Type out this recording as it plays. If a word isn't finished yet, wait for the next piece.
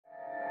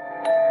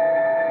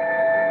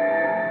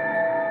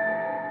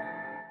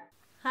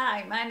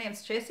My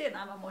name's Tracy and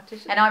I'm a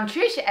mortician. And I'm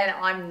Trish and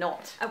I'm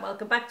not. And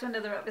welcome back to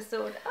another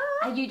episode.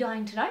 Are you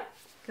dying today?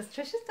 Because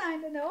Trish is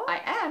dying to know. I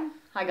am.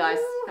 Hi guys,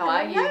 how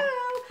are you?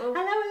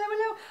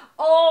 Hello.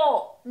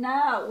 Oh,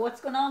 now,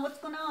 what's going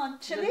on?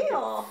 Chilly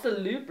or?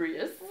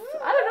 Salubrious.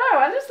 I don't know,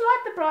 I just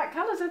like the bright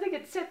colours. I think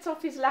it sets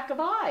off his lack of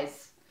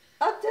eyes.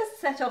 It does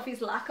set off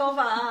his lack of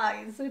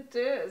eyes. It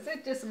does.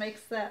 It just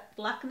makes that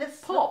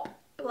blackness pop.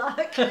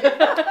 Black.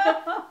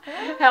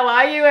 How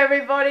are you,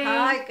 everybody?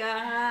 Hi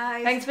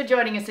guys. Thanks for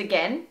joining us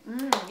again.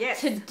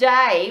 Yes.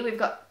 Today we've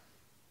got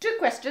 2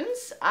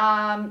 questions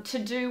to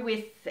do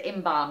with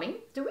embalming.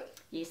 Do we?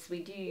 Yes,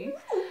 we do.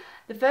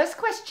 The first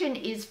question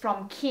is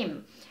from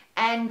Kim,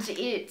 and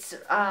it's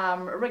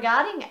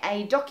regarding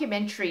a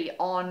documentary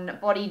on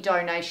body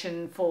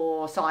donation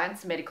for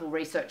science, medical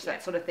research,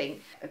 that sort of thing.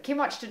 Kim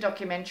watched a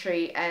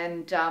documentary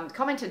and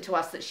commented to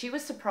us that she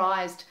was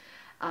surprised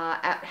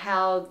at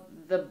how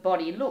the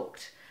body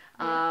looked,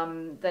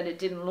 that it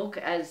didn't look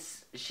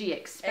as she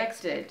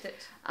expected.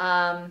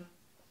 And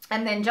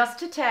then just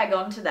to tag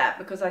on to that,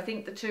 because I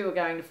think the two are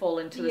going to fall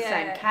into the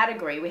same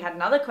category, we had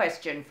another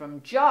question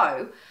from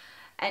Joe,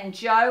 and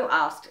Joe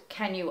asked,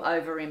 can you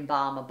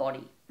over-embalm a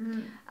body?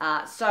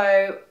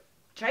 So,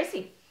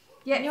 Tracy,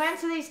 can you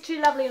answer these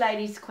 2 lovely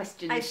ladies'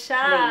 questions, I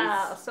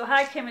shall. please? So,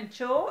 hi Kim and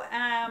Joe.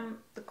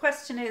 The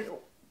question is,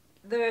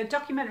 the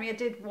documentary I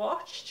did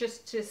watch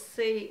just to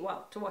see,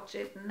 well, to watch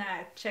it and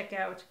check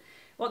out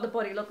what the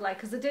body looked like,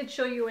 because they did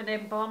show you an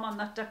embalm on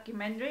that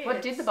documentary.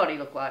 What did the body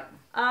look like?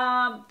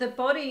 The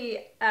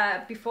body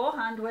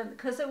beforehand,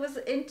 because it was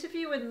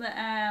interviewing the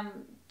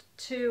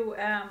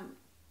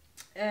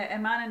a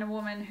man and a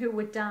woman who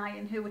would die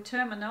and who were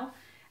terminal,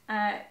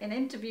 and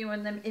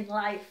interviewing them in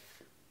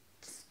life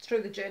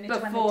through the journey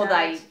before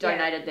they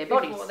donated their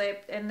bodies.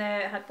 And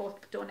they had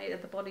both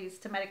donated the bodies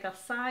to medical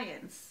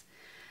science.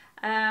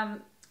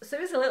 So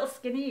he was a little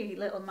skinny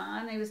little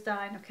man. He was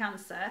dying of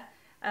cancer.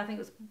 I think it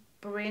was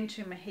brain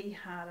tumour he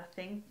had, I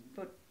think,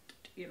 but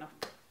you know,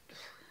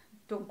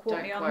 don't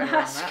quote me on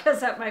that because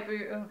that might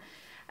be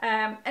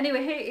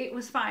anyway, it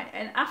was fine.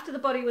 And after the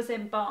body was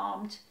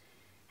embalmed,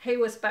 he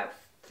was about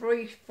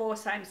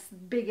 3-4 times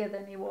bigger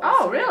than he was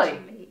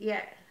originally.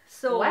 Yeah.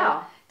 So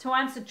to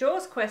answer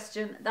Joe's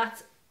question,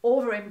 that's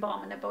over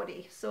embalming a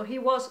body. So he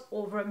was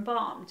over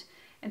embalmed.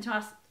 And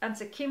to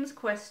answer Kim's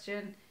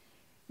question,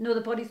 no,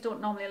 the bodies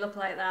don't normally look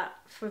like that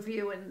for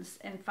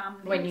viewings in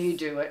families. When you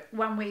do it.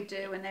 When we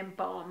do an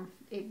embalm,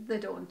 they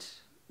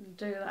don't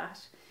do that.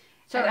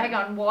 So hang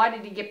on, why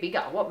did he get bigger?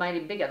 What made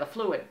him bigger? The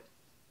fluid?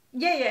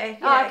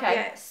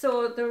 Yeah.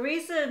 So the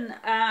reason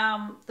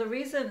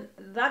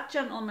that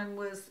gentleman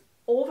was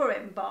over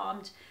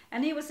embalmed,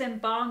 and he was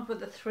embalmed with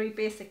the 3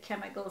 basic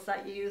chemicals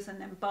that you use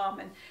in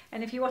embalming.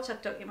 And if you watch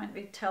that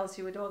documentary, it tells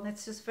you it all. And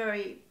it's just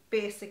very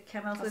basic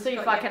chemicals. I'll see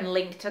if I can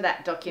link to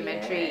that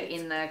documentary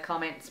in the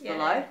comments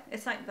below.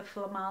 It's like the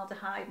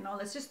formaldehyde and all.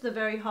 It's just the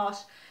very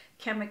hot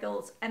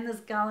chemicals, and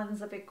there's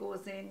gallons of it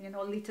goes in, you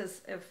know,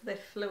 litres of the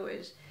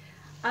fluid.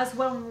 As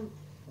well,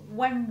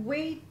 when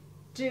we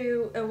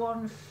do a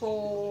one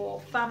for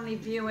family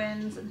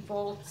viewings and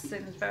vaults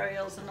and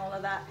burials and all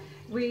of that,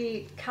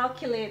 we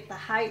calculate the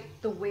height,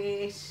 the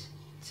weight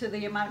to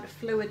the amount of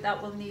fluid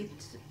that will need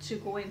to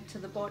go into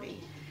the body.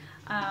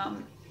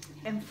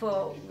 And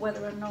for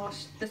whether or not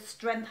the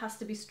strength has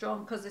to be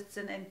strong because it's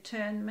an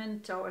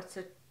internment or it's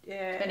a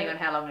depending on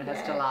how long it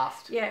has to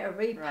last. Yeah, a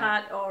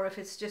repat, or if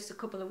it's just a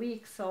couple of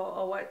weeks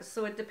or what.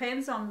 So it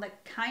depends on the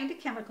kind of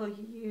chemical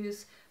you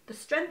use, the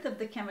strength of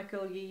the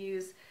chemical you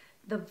use,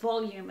 the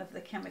volume of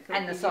the chemical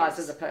and the size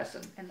of the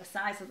person. And the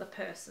size of the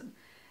person.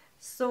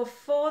 So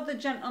for the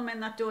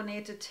gentleman that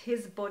donated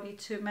his body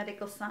to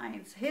medical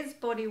science, his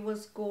body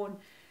was going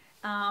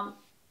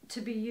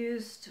to be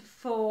used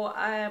for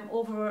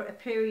over a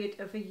period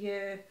of a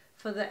year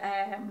for the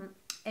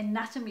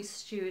anatomy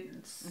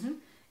students.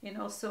 You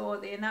know, so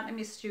the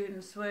anatomy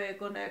students were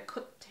going to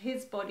cut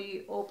his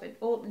body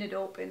open it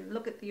open,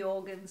 look at the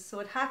organs. So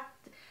it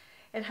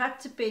had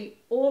to be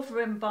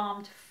over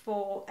embalmed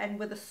and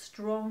with a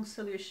strong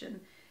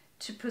solution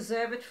to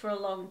preserve it for a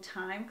long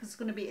time, because it's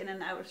going to be in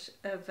and out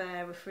of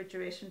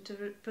refrigeration,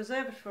 to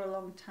preserve it for a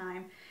long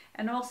time.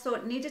 And also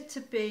it needed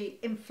to be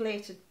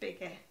inflated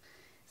bigger.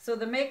 So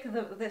they make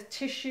the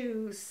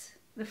tissues,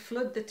 they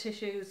flood the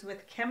tissues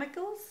with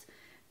chemicals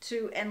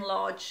to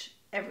enlarge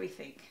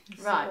everything.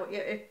 Right. So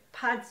it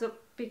pads up,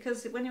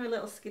 because when you're a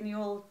little skinny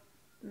old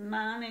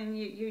man and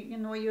you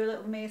know you're a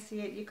little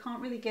emaciated, you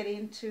can't really get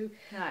into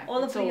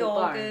all of the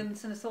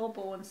organs, and it's all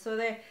bone. So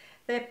they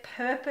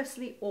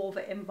purposely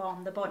over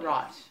embalm the body.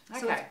 Right. Okay.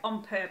 So it's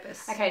on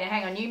purpose. Okay, now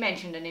hang on, you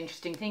mentioned an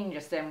interesting thing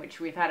just then, which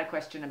we've had a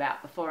question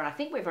about before, and I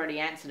think we've already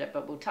answered it,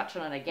 but we'll touch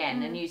on it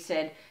again. And you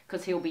said,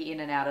 because he'll be in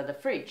and out of the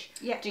fridge.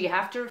 Yeah. Do you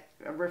have to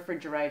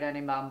refrigerate an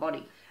embalmed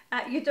body?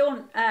 You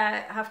don't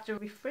have to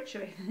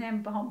refrigerate an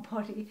embalmed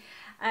body.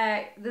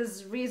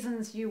 There's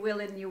reasons you will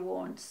and you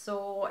won't.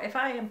 So if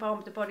I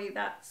embalmed a body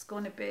that's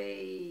going to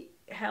be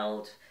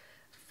held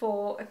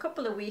for a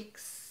couple of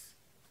weeks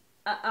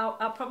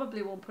I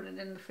probably won't put it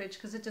in the fridge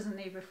because it doesn't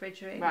need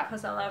refrigerating, Right.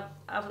 because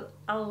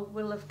I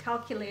will have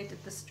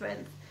calculated the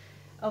strength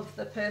of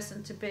the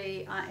person to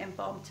be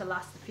embalmed to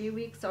last a few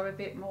weeks or a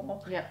bit more.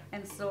 Yeah.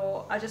 And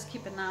so I just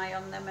keep an eye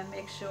on them and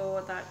make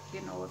sure that, you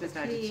know, There's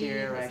they're no clean,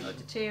 deterioration. there's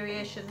no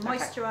deterioration, Okay.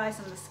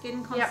 moisturising the skin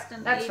Yep,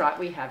 constantly. that's right.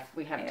 We have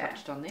Yeah.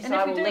 touched on this. And So if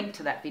I we will do- link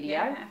to that video.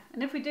 Yeah.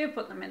 And if we do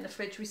put them in the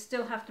fridge, we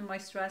still have to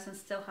moisturise and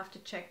still have to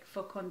check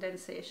for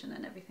condensation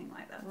and everything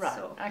like that. Right.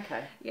 So,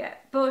 Okay. yeah.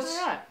 But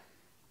All right.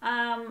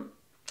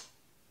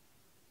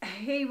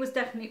 he was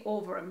definitely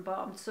over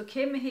embalmed. So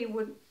Kim, he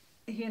would,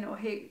 you know,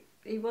 he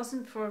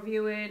wasn't for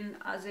viewing,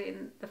 as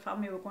in the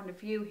family were going to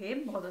view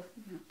him, or the.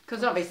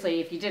 Because obviously,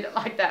 if you did it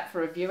like that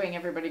for a viewing,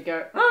 everybody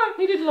go, oh,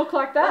 he didn't look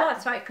like that. Well,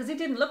 that's right, because he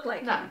didn't look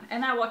like No. him.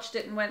 And I watched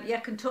it and went, yeah,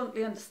 I can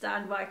totally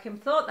understand why Kim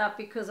thought that,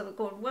 because I was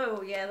going,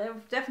 whoa, yeah,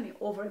 they've definitely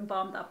over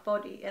embalmed that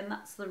body, and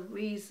that's the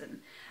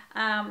reason.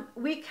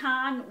 We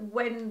can,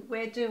 when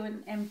we're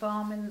doing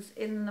embalmings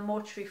in the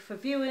mortuary for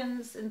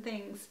viewings and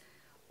things,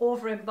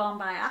 over embalm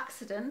by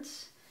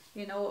accident.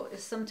 You know,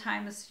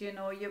 sometimes, you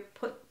know, you're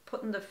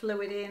putting the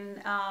fluid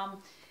in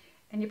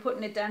and you're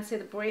putting it down, say,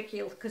 the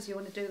brachial, because you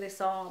want to do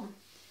this arm.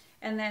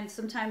 And then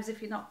sometimes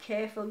if you're not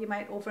careful, you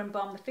might over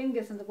embalm the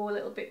fingers and they go a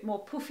little bit more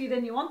puffy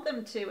than you want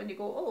them to, and you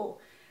go, oh,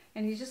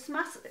 and you just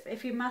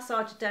if you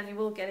massage it down, you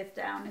will get it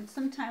down. And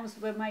sometimes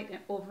we might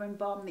over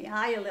embalm the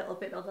eye a little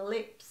bit or the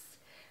lips,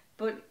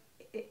 but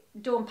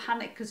don't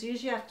panic, because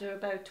usually after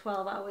about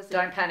 12 hours...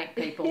 Don't panic,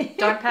 people.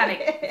 Don't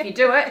panic. If you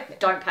do it,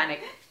 don't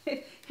panic.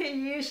 It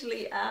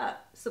usually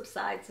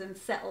subsides and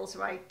settles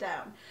right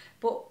down.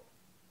 But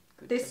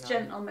this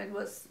gentleman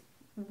was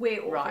way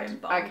over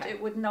embalmed. Okay.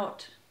 It would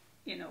not,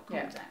 you know, come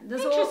down.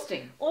 There's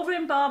Interesting. Over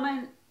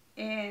embalming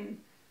in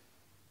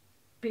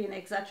being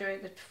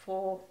exaggerated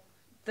for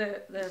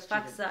the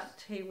fact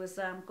that he was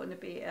going to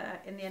be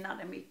in the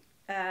anatomy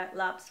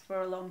labs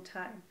for a long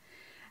time.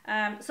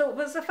 So it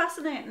was a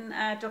fascinating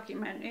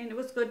documentary, and it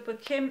was good.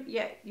 But Kim,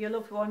 yeah, your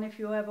loved one, if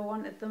you ever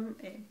wanted them,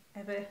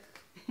 ever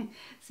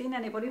seen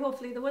anybody,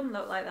 hopefully they wouldn't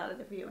look like that at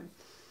the viewing.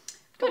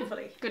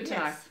 Hopefully. Good to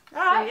Yes. know.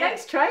 All right, So, yeah.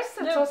 thanks, Trace.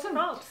 That's awesome.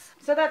 Props.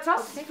 So that's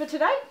us for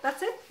today.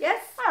 That's it.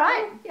 Yes. All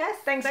right. Cool. Yes.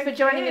 Thanks Thank for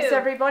joining you. us,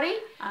 everybody.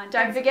 And Don't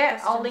thanks for forget,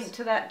 the I'll questions. link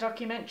to that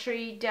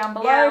documentary down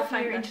below Yeah, I'll if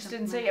find you're that interested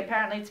in seeing. documentary.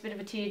 Apparently, it's a bit of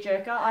a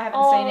tearjerker. I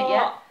haven't seen it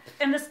yet.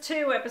 And there's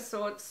 2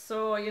 episodes,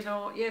 so you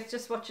know, yes,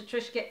 just watch it.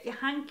 Trish, get your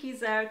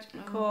hankies out,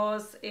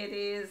 because it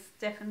is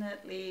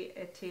definitely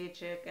a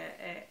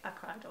tearjerker. I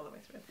cried all the way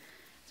through.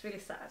 It's really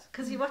sad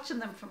because you're watching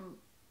them from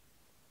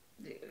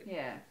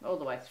all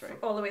the way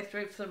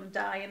through. From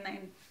dying and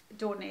then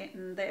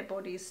donating their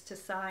bodies to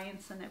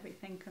science and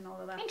everything and all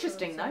of that.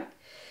 Interesting, though.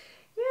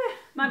 Yeah,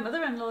 my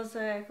mother-in-law's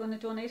going to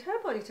donate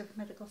her body to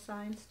medical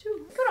science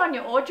too. Good on you,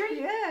 Audrey.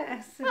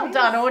 Yes. it Well is.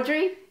 done,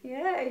 Audrey.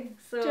 Yeah.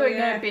 So, Doing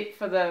her bit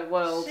for the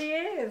world. She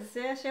is.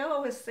 Yeah, she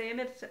always saying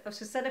it.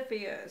 She said it for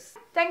years.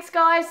 Thanks,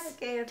 guys.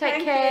 Okay, Take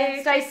thank care.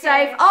 you. Stay Take safe.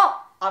 care.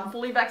 Oh, I'm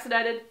fully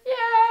vaccinated. Yeah.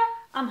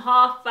 I'm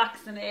half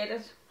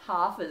vaccinated.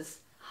 Halfers.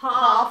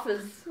 Half.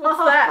 Halfers. What's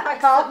that?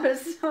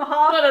 Halfers. Half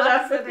I don't know.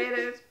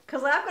 vaccinated.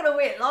 Because I've got to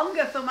wait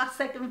longer for my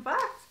second vax.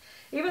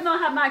 Even though I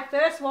had my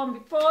first one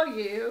before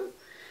you.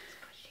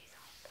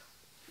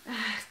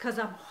 It's because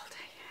I'm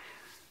older,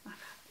 yeah.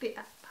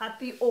 I've had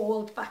the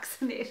old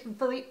vaccination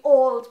for the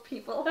old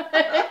people.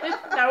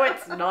 No,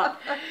 it's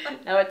not.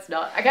 No, it's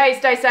not. Okay,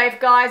 stay safe,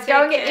 guys.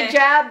 Go and get your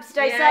care. jab.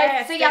 Stay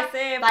safe. See ya.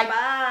 Stay safe.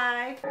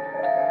 Bye.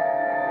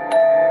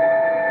 Bye.